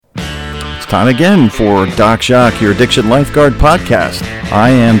time again for Doc Jacques, your Addiction Lifeguard podcast.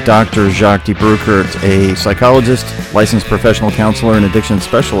 I am Dr. Jacques de Broekert, a psychologist, licensed professional counselor, and addiction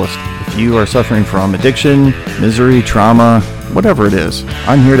specialist. If you are suffering from addiction, misery, trauma, whatever it is,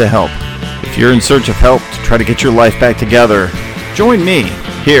 I'm here to help. If you're in search of help to try to get your life back together, join me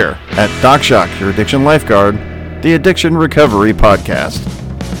here at Doc Jacques, your Addiction Lifeguard, the Addiction Recovery Podcast.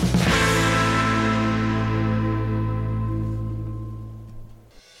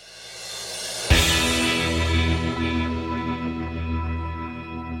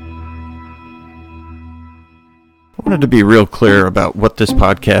 I wanted to be real clear about what this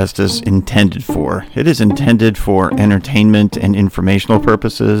podcast is intended for. It is intended for entertainment and informational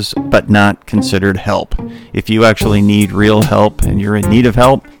purposes, but not considered help. If you actually need real help and you're in need of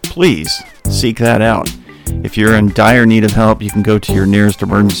help, please seek that out. If you're in dire need of help, you can go to your nearest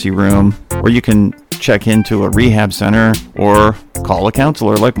emergency room, or you can check into a rehab center, or call a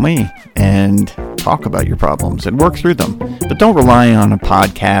counselor like me and talk about your problems and work through them. But don't rely on a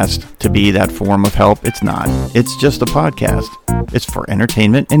podcast to be that form of help. It's not. It's just a podcast. It's for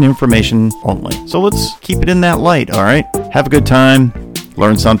entertainment and information only. So let's keep it in that light, all right? Have a good time,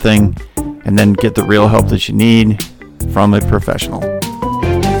 learn something, and then get the real help that you need from a professional.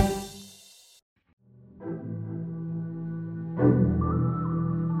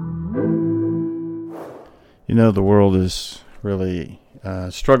 You know, the world is really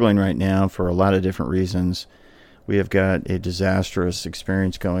struggling right now for a lot of different reasons. We have got a disastrous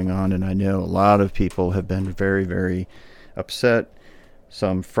experience going on, and I know a lot of people have been very, very upset,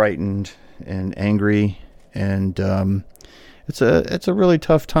 some frightened and angry, and it's a really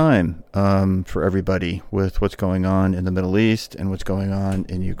tough time for everybody with what's going on in the Middle East and what's going on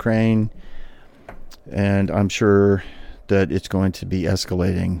in Ukraine, and I'm sure that it's going to be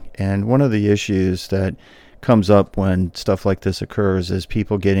escalating. And one of the issues that comes up when stuff like this occurs is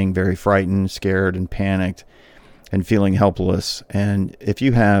people getting very frightened, scared, and panicked and feeling helpless. And if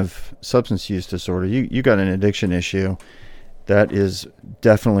you have substance use disorder, you got an addiction issue, that is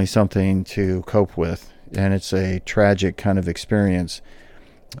definitely something to cope with. And it's a tragic kind of experience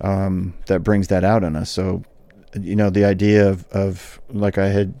that brings that out in us. So, you know, the idea of, like I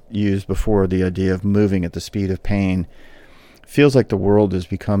had used before, the idea of moving at the speed of pain feels like the world is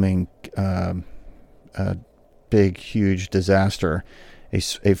becoming a big, huge disaster,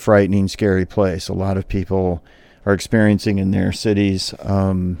 a frightening, scary place. A lot of people are experiencing in their cities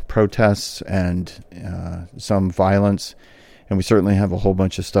protests and some violence, and we certainly have a whole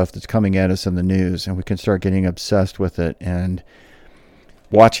bunch of stuff that's coming at us in the news, and we can start getting obsessed with it and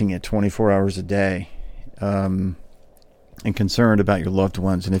watching it 24 hours a day, and concerned about your loved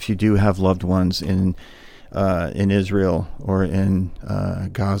ones. And if you do have loved ones in Israel or in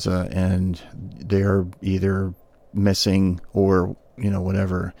Gaza, and they're either missing or, you know,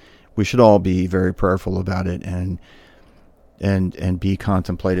 whatever, we should all be very prayerful about it and be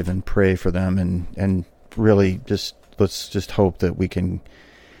contemplative and pray for them, and really let's just hope that we can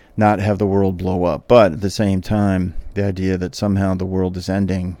not have the world blow up. But at the same time, the idea that somehow the world is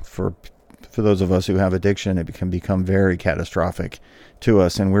ending, for those of us who have addiction, it can become very catastrophic to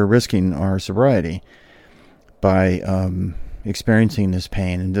us, and we're risking our sobriety by experiencing this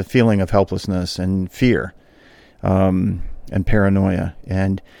pain and the feeling of helplessness and fear and paranoia.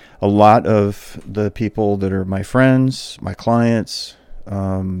 And a lot of the people that are my friends, my clients,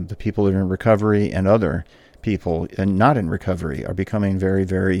 the people that are in recovery, and other people and not in recovery are becoming very,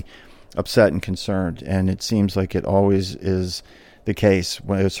 very upset and concerned. And it seems like it always is the case.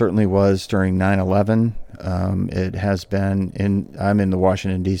 Well, it certainly was during 9/11. It has been I'm in the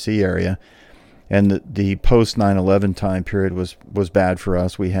Washington, D.C. area. And the post 9/11 time period was bad for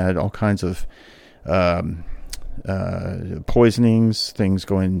us. We had all kinds of poisonings, things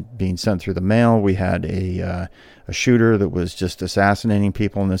being sent through the mail. We had a shooter that was just assassinating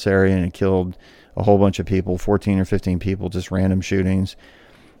people in this area, and it killed a whole bunch of people, 14 or 15 people, just random shootings.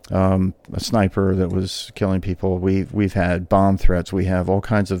 A sniper that was killing people. We've had bomb threats. We have all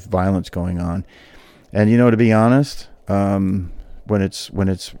kinds of violence going on. And, you know, to be honest, when it's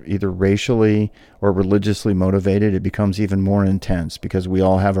either racially or religiously motivated, it becomes even more intense, because we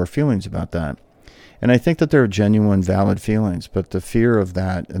all have our feelings about that. And I think that there are genuine, valid feelings, but the fear of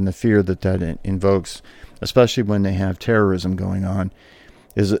that and the fear that invokes, especially when they have terrorism going on,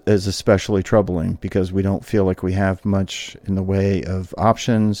 is especially troubling, because we don't feel like we have much in the way of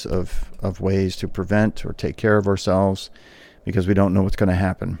options, of ways to prevent or take care of ourselves, because we don't know what's going to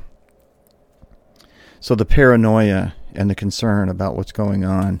happen. So the paranoia and the concern about what's going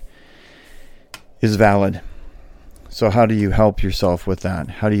on is valid. So how do you help yourself with that?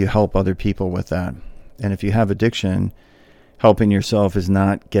 How do you help other people with that? And if you have addiction, helping yourself is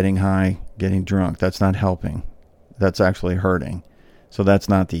not getting high, getting drunk. That's not helping. That's actually hurting. So that's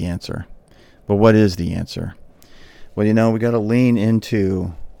not the answer. But what is the answer? Well, we got to lean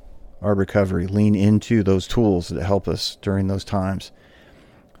into our recovery, lean into those tools that help us during those times.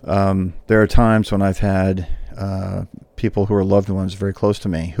 There are times when I've had people who are loved ones very close to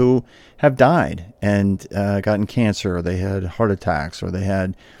me who have died and gotten cancer, or they had heart attacks, or they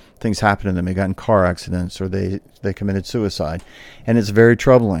had things happen to them. They got in car accidents, or they committed suicide. And it's very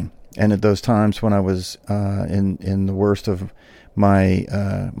troubling. And at those times when I was in the worst of my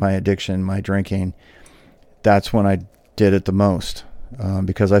addiction, my drinking, that's when I did it the most,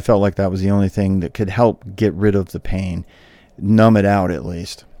 because I felt like that was the only thing that could help get rid of the pain, numb it out at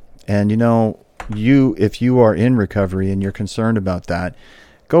least. And if you are in recovery and you're concerned about that,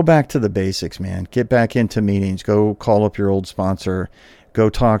 go back to the basics, man. Get back into meetings. Go call up your old sponsor. Go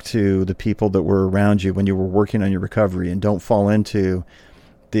talk to the people that were around you when you were working on your recovery, and don't fall into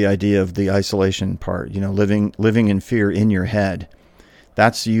the idea of the isolation part, living in fear in your head.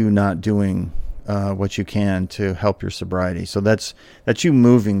 That's you not doing what you can to help your sobriety. So that's you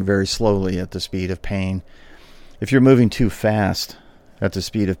moving very slowly at the speed of pain. If you're moving too fast at the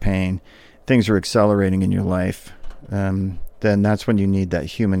speed of pain, things are accelerating in your life, then that's when you need that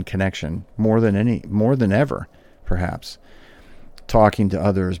human connection more than ever, perhaps. Talking to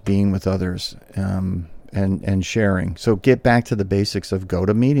others, being with others, and sharing. So get back to the basics of go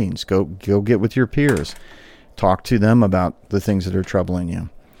to meetings, go get with your peers, talk to them about the things that are troubling you.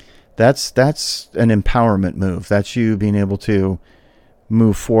 That's an empowerment move. That's you being able to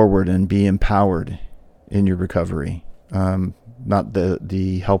move forward and be empowered in your recovery, not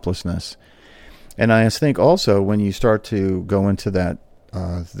the helplessness. And I think also when you start to go into that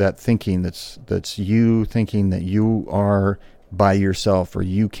thinking that's you thinking that you are by yourself, or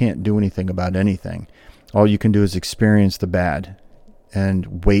you can't do anything about anything. All you can do is experience the bad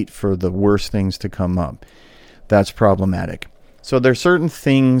and wait for the worst things to come up. That's problematic. So there's certain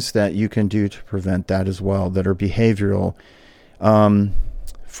things that you can do to prevent that as well that are behavioral.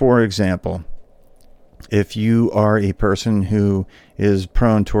 For example, if you are a person who is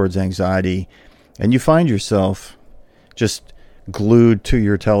prone towards anxiety and you find yourself just glued to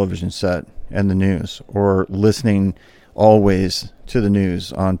your television set and the news, or listening always to the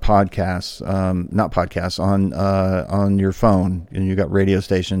news on podcasts, not podcasts, on your phone, and you got radio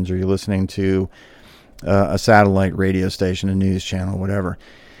stations, or you're listening to a satellite radio station, a news channel, whatever.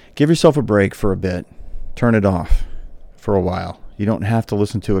 Give yourself a break for a bit. Turn it off for a while. You don't have to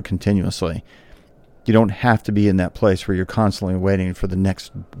listen to it continuously. You don't have to be in that place where you're constantly waiting for the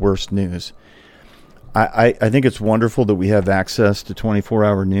next worst news. I think it's wonderful that we have access to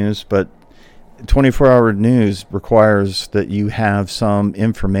 24-hour news, but 24-hour news requires that you have some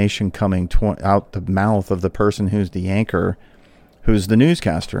information coming out the mouth of the person who's the anchor, who's the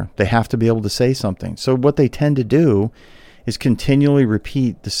newscaster. They have to be able to say something. So what they tend to do is continually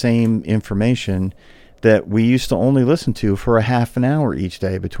repeat the same information that we used to only listen to for a half an hour each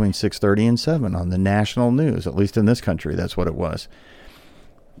day between 6:30 and 7 on the national news. At least in this country, that's what it was.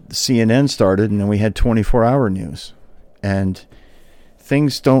 CNN started, and then we had 24-hour news. And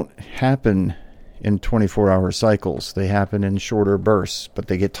things don't happen in 24-hour cycles. They happen in shorter bursts, but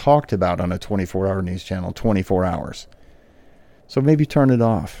they get talked about on a 24-hour news channel 24 hours. So maybe turn it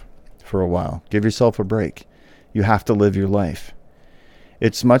off for a while. Give yourself a break. You have to live your life.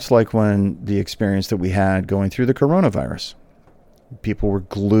 It's much like when the experience that we had going through the coronavirus. People were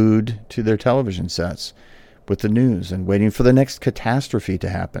glued to their television sets with the news and waiting for the next catastrophe to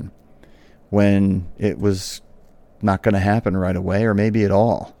happen, when it was not going to happen right away, or maybe at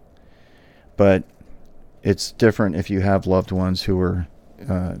all. But it's different if you have loved ones who are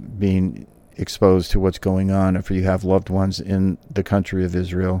being exposed to what's going on, if you have loved ones in the country of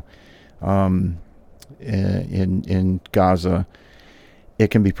Israel, in Gaza. It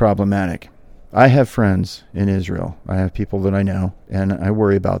can be problematic. I have friends in Israel. I have people that I know, and I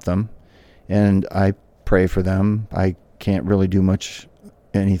worry about them, and I pray for them. I can't really do much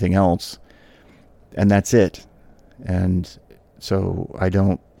anything else, and that's it. And so I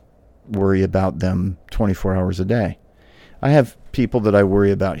don't worry about them 24 hours a day. I have people that I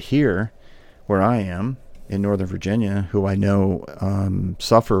worry about here where I am in Northern Virginia who I know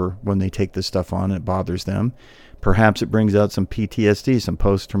suffer when they take this stuff on. It bothers them. Perhaps it brings out some PTSD, some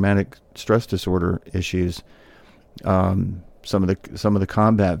post-traumatic stress disorder issues. Some of the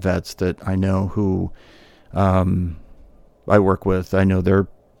combat vets that I know who I work with, I know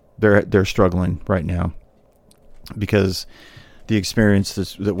they're struggling right now because the experience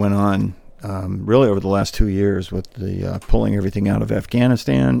that went on really over the last 2 years with the pulling everything out of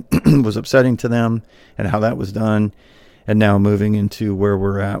Afghanistan was upsetting to them, and how that was done. and now moving into where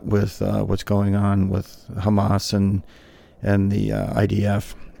we're at with what's going on with Hamas and the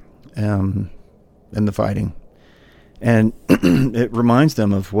IDF and the fighting. And it reminds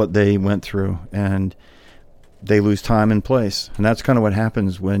them of what they went through, and they lose time and place. And that's kind of what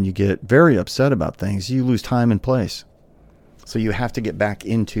happens when you get very upset about things. You lose time and place. So you have to get back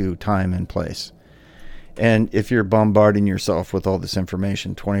into time and place. And if you're bombarding yourself with all this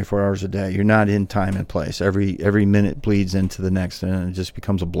information 24 hours a day, you're not in time and place. Every minute bleeds into the next, and it just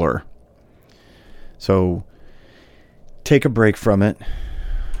becomes a blur. So take a break from it.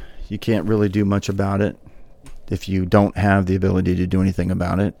 You can't really do much about it. If you don't have the ability to do anything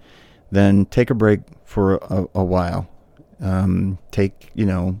about it, then take a break for a while. Listen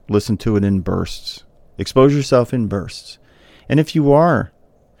to it in bursts. Expose yourself in bursts. And if you are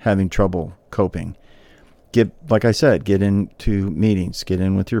having trouble coping, like I said, get into meetings, get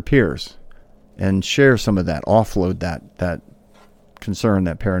in with your peers, and share some of that. Offload that concern,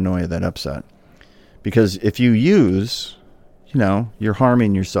 that paranoia, that upset. Because if you use, you're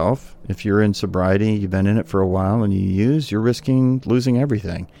harming yourself. If you're in sobriety, you've been in it for a while, and you use, you're risking losing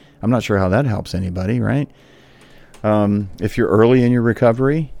everything. I'm not sure how that helps anybody, right? If you're early in your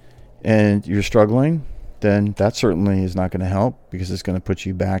recovery and you're struggling, then that certainly is not going to help, because it's going to put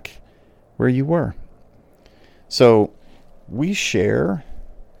you back where you were. So we share,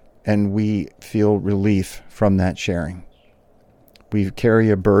 and we feel relief from that sharing. We carry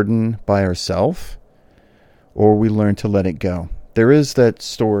a burden by ourselves, or we learn to let it go. There is that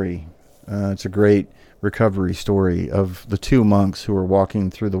story. It's a great recovery story of the two monks who are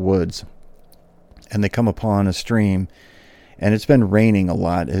walking through the woods, and they come upon a stream, and it's been raining a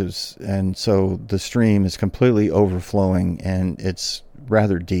lot. And so the stream is completely overflowing, and it's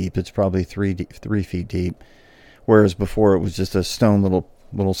rather deep. It's probably 3 feet deep, whereas before it was just a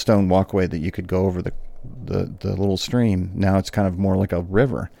little stone walkway that you could go over the little stream. Now it's kind of more like a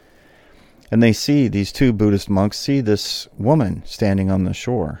river. And these two Buddhist monks see this woman standing on the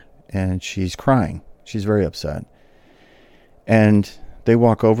shore, and she's crying. She's very upset. And they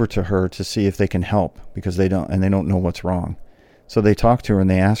walk over to her to see if they can help, because they don't know what's wrong. So they talk to her and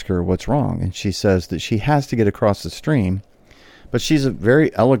they ask her what's wrong. And she says that she has to get across the stream, but she's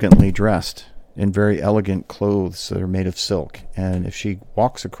very elegantly dressed in very elegant clothes that are made of silk. And if she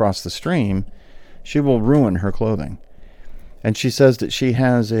walks across the stream, she will ruin her clothing. And she says that she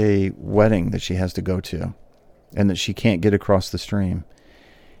has a wedding that she has to go to, and that she can't get across the stream.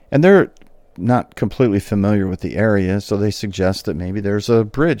 And they're not completely familiar with the area, so they suggest that maybe there's a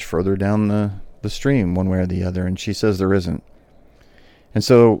bridge further down the stream, one way or the other, and she says there isn't. And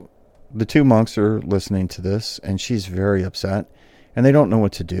so the two monks are listening to this, and she's very upset, and they don't know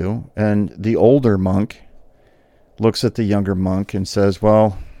what to do. And the older monk looks at the younger monk and says,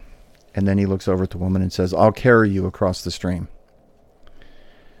 well, and then he looks over at the woman and says, I'll carry you across the stream.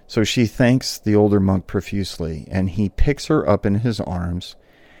 So she thanks the older monk profusely, and he picks her up in his arms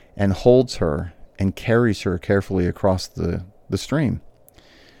and holds her and carries her carefully across the stream.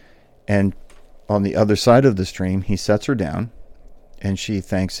 And on the other side of the stream, he sets her down, and she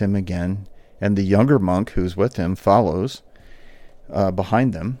thanks him again. And the younger monk who's with him follows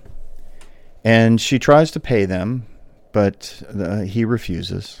behind them. And she tries to pay them, but he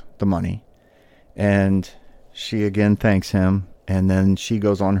refuses the money. And she again thanks him, and then she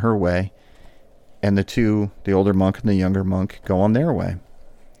goes on her way. And the older monk and the younger monk, go on their way.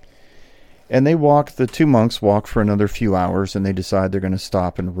 And the two monks walk for another few hours, and they decide they're going to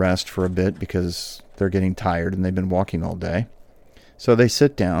stop and rest for a bit because they're getting tired and they've been walking all day. So they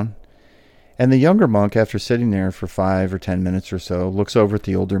sit down, and the younger monk, after sitting there for 5 or 10 minutes or so, looks over at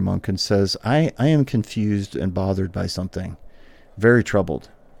the older monk and says, I am confused and bothered by something, very troubled.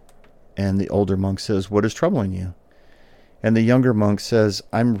 And the older monk says, what is troubling you? And the younger monk says,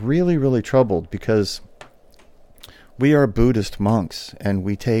 I'm really, really troubled because we are Buddhist monks, and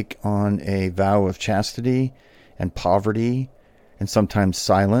we take on a vow of chastity and poverty and sometimes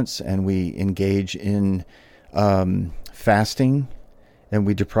silence, and we engage in fasting, and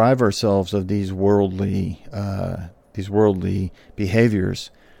we deprive ourselves of these worldly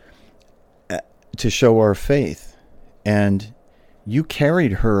behaviors to show our faith. And you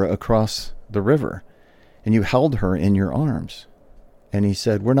carried her across the river, and you held her in your arms. And he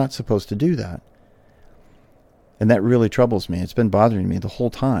said, we're not supposed to do that. And that really troubles me. It's been bothering me the whole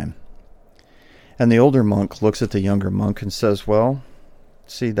time. And the older monk looks at the younger monk and says, well,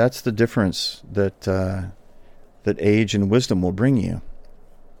 see, that's the difference that age and wisdom will bring you.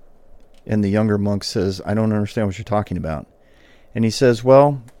 And the younger monk says, I don't understand what you're talking about. And he says,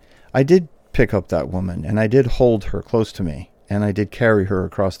 well, I did pick up that woman, and I did hold her close to me, and I did carry her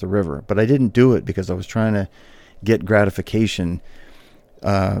across the river, but I didn't do it because I was trying to get gratification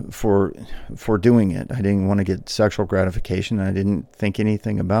for doing it. I didn't want to get sexual gratification. I didn't think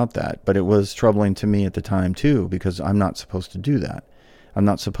anything about that. But it was troubling to me at the time too, because I'm not supposed to do that. I'm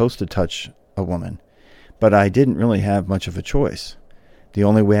not supposed to touch a woman. But I didn't really have much of a choice. The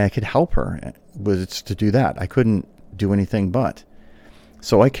only way I could help her was to do that. I couldn't do anything but.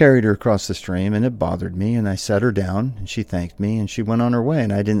 So I carried her across the stream, and it bothered me, and I set her down, and she thanked me, and she went on her way,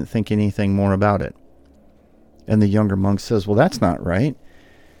 and I didn't think anything more about it. And the younger monk says, well, that's not right.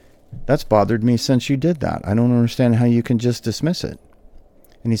 That's bothered me since you did that. I don't understand how you can just dismiss it.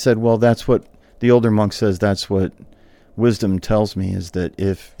 And he said, well, that's what the older monk says, that's what wisdom tells me, is that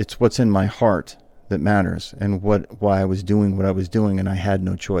if it's what's in my heart that matters, and why I was doing what I was doing, and I had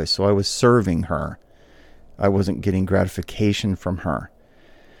no choice. So I was serving her. I wasn't getting gratification from her.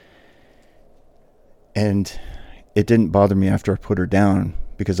 And it didn't bother me after I put her down,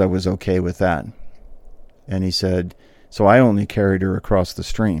 because I was okay with that. And he said, so I only carried her across the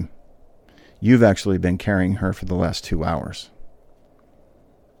stream. You've actually been carrying her for the last 2 hours.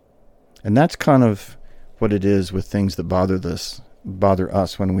 And that's kind of what it is with things that bother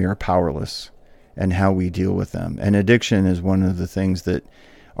us when we are powerless, and how we deal with them. And addiction is one of the things that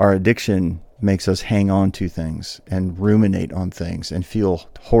our addiction makes us hang on to things and ruminate on things and feel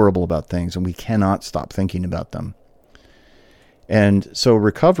horrible about things, and we cannot stop thinking about them. And so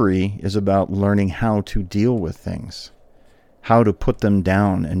recovery is about learning how to deal with things, how to put them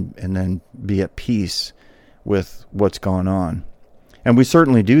down and then be at peace with what's gone on. And we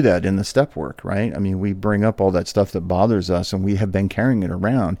certainly do that in the step work, right? I mean, we bring up all that stuff that bothers us, and we have been carrying it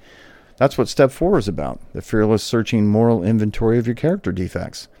around. That's what step 4 is about, the fearless searching moral inventory of your character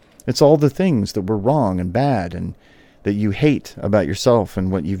defects. It's all the things that were wrong and bad and that you hate about yourself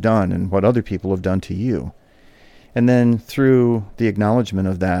and what you've done and what other people have done to you. And then through the acknowledgement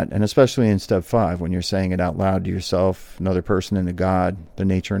of that, and especially in step 5, when you're saying it out loud to yourself, another person, and to God, the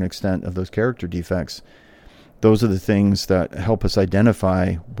nature and extent of those character defects, those are the things that help us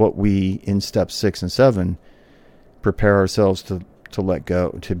identify what we, in step 6 and 7, prepare ourselves to let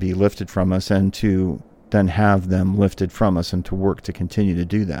go, to be lifted from us, and to then have them lifted from us, and to work to continue to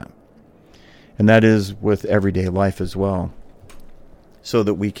do that. And that is with everyday life as well, so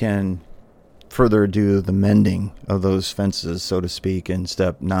that we can further do the mending of those fences, so to speak, in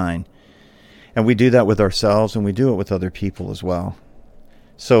step 9. And we do that with ourselves, and we do it with other people as well.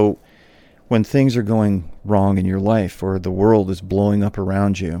 So when things are going wrong in your life, or the world is blowing up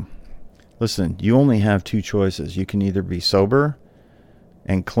around you, listen, you only have 2 choices. You can either be sober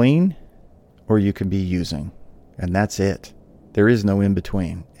and clean, or you can be using. And that's it. There is no in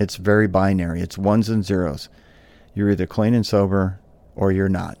between. It's very binary. It's ones and zeros. You're either clean and sober, or you're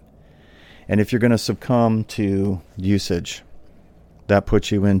not. And if you're going to succumb to usage, that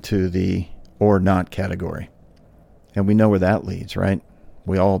puts you into the or not category. And we know where that leads, right?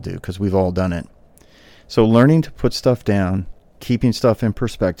 We all do, because we've all done it. So learning to put stuff down, keeping stuff in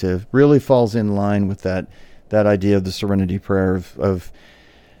perspective, really falls in line with that idea of the serenity prayer of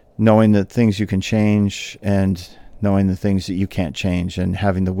knowing that things you can change, and knowing the things that you can't change, and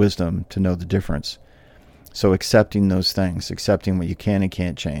having the wisdom to know the difference. So accepting those things, accepting what you can and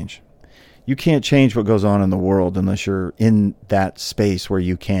can't change. You can't change what goes on in the world unless you're in that space where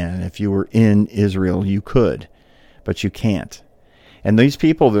you can. If you were in Israel, you could, but you can't. And these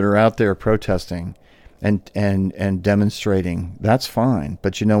people that are out there protesting and demonstrating, that's fine.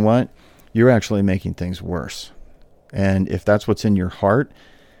 But you know what? You're actually making things worse. And if that's what's in your heart,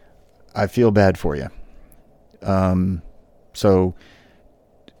 I feel bad for you. So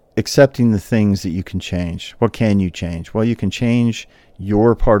accepting the things that you can change. What can you change? Well, you can change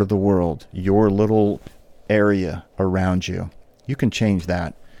your part of the world, your little area around you. You can change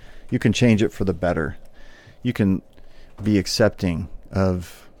that. You can change it for the better. You can be accepting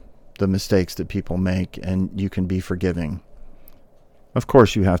of the mistakes that people make, and you can be forgiving. Of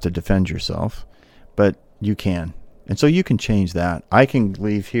course, you have to defend yourself, but you can. And so you can change that. I can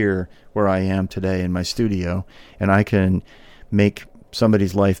leave here where I am today in my studio, and I can make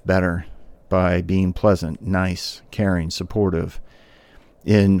somebody's life better by being pleasant, nice, caring, supportive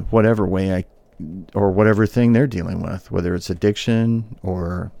in whatever way or whatever thing they're dealing with, whether it's addiction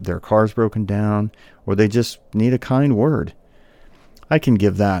or their car's broken down or they just need a kind word. I can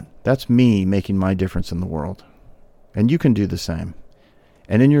give that. That's me making my difference in the world. And you can do the same.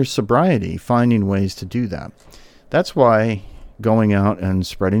 And in your sobriety, finding ways to do that. That's why going out and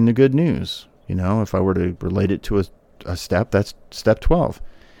spreading the good news, if I were to relate it to a step, that's step 12.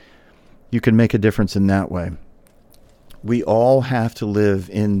 You can make a difference in that way. We all have to live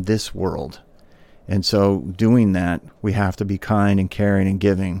in this world. And so doing that, we have to be kind and caring and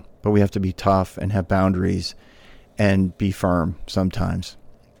giving, but we have to be tough and have boundaries and be firm sometimes,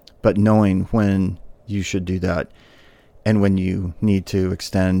 but knowing when you should do that and when you need to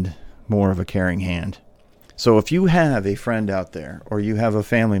extend more of a caring hand. So if you have a friend out there, or you have a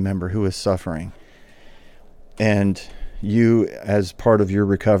family member who is suffering, and you, as part of your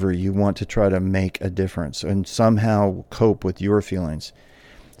recovery, you want to try to make a difference and somehow cope with your feelings,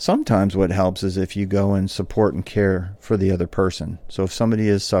 sometimes what helps is if you go and support and care for the other person. So if somebody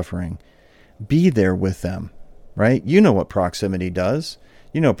is suffering, be there with them, right? You know what proximity does.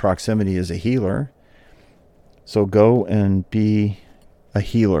 You know proximity is a healer. So go and be a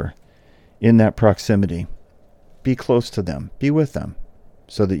healer in that proximity. Be close to them. Be with them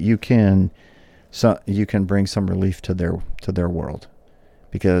so that you can bring some relief to their world,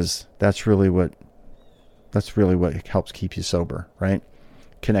 because that's really what helps keep you sober, right?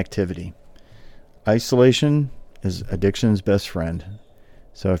 Connectivity. Isolation is addiction's best friend.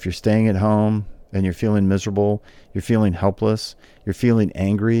 So if you're staying at home and you're feeling miserable, you're feeling helpless, you're feeling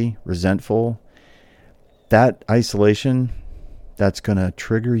angry, resentful, that isolation, that's going to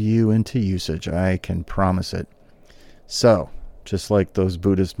trigger you into usage. I can promise it. So, just like those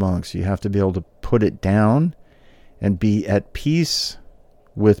Buddhist monks, you have to be able to put it down and be at peace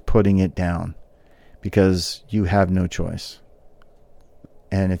with putting it down, because you have no choice.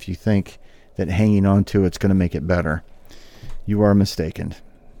 And if you think that hanging on to it's going to make it better, you are mistaken.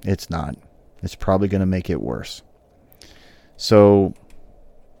 It's not. It's probably going to make it worse. So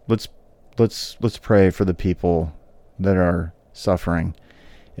let's pray for the people that are suffering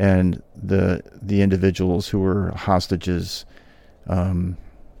and the individuals who are hostages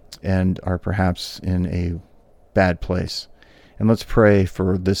and are perhaps in a bad place. And let's pray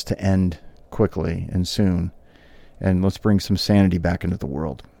for this to end quickly and soon. And let's bring some sanity back into the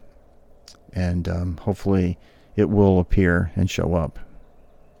world. And hopefully it will appear and show up.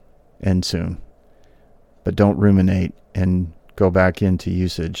 And soon. But don't ruminate and go back into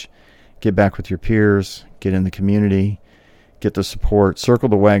usage. Get back with your peers. Get in the community. Get the support. Circle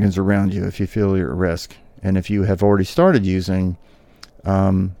the wagons around you if you feel you're at risk. And if you have already started using,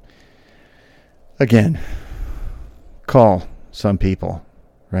 again, call some people,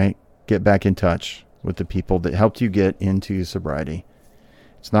 right? Get back in touch with the people that helped you get into sobriety.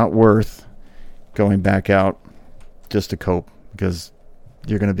 It's not worth going back out just to cope, because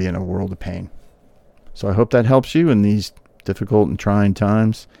you're going to be in a world of pain. So I hope that helps you in these difficult and trying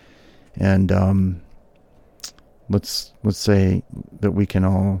times. And let's say that we can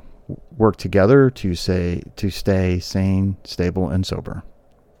all work together to stay sane, stable, and sober.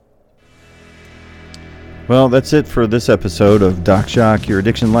 Well, that's it for this episode of Doc Jacques, your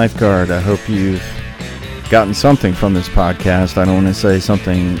addiction lifeguard. I hope you've gotten something from this podcast. I don't want to say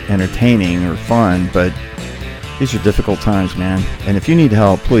something entertaining or fun, but these are difficult times, man. And if you need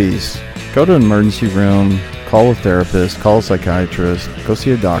help, please go to an emergency room, call a therapist, call a psychiatrist, go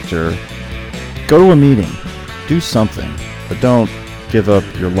see a doctor, go to a meeting, do something, but don't give up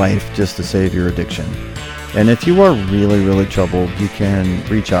your life just to save your addiction. And if you are really, really troubled, you can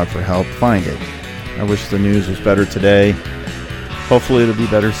reach out for help, find it. I wish the news was better today. Hopefully it'll be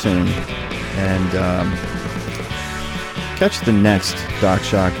better soon. And catch the next Doc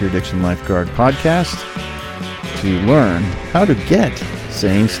Jacques, your addiction lifeguard podcast to learn how to get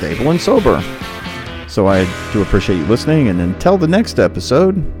sane, stable, and sober. So I do appreciate you listening, and until the next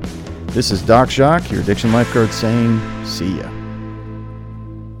episode, this is Doc Jacques, your addiction lifeguard, saying see ya.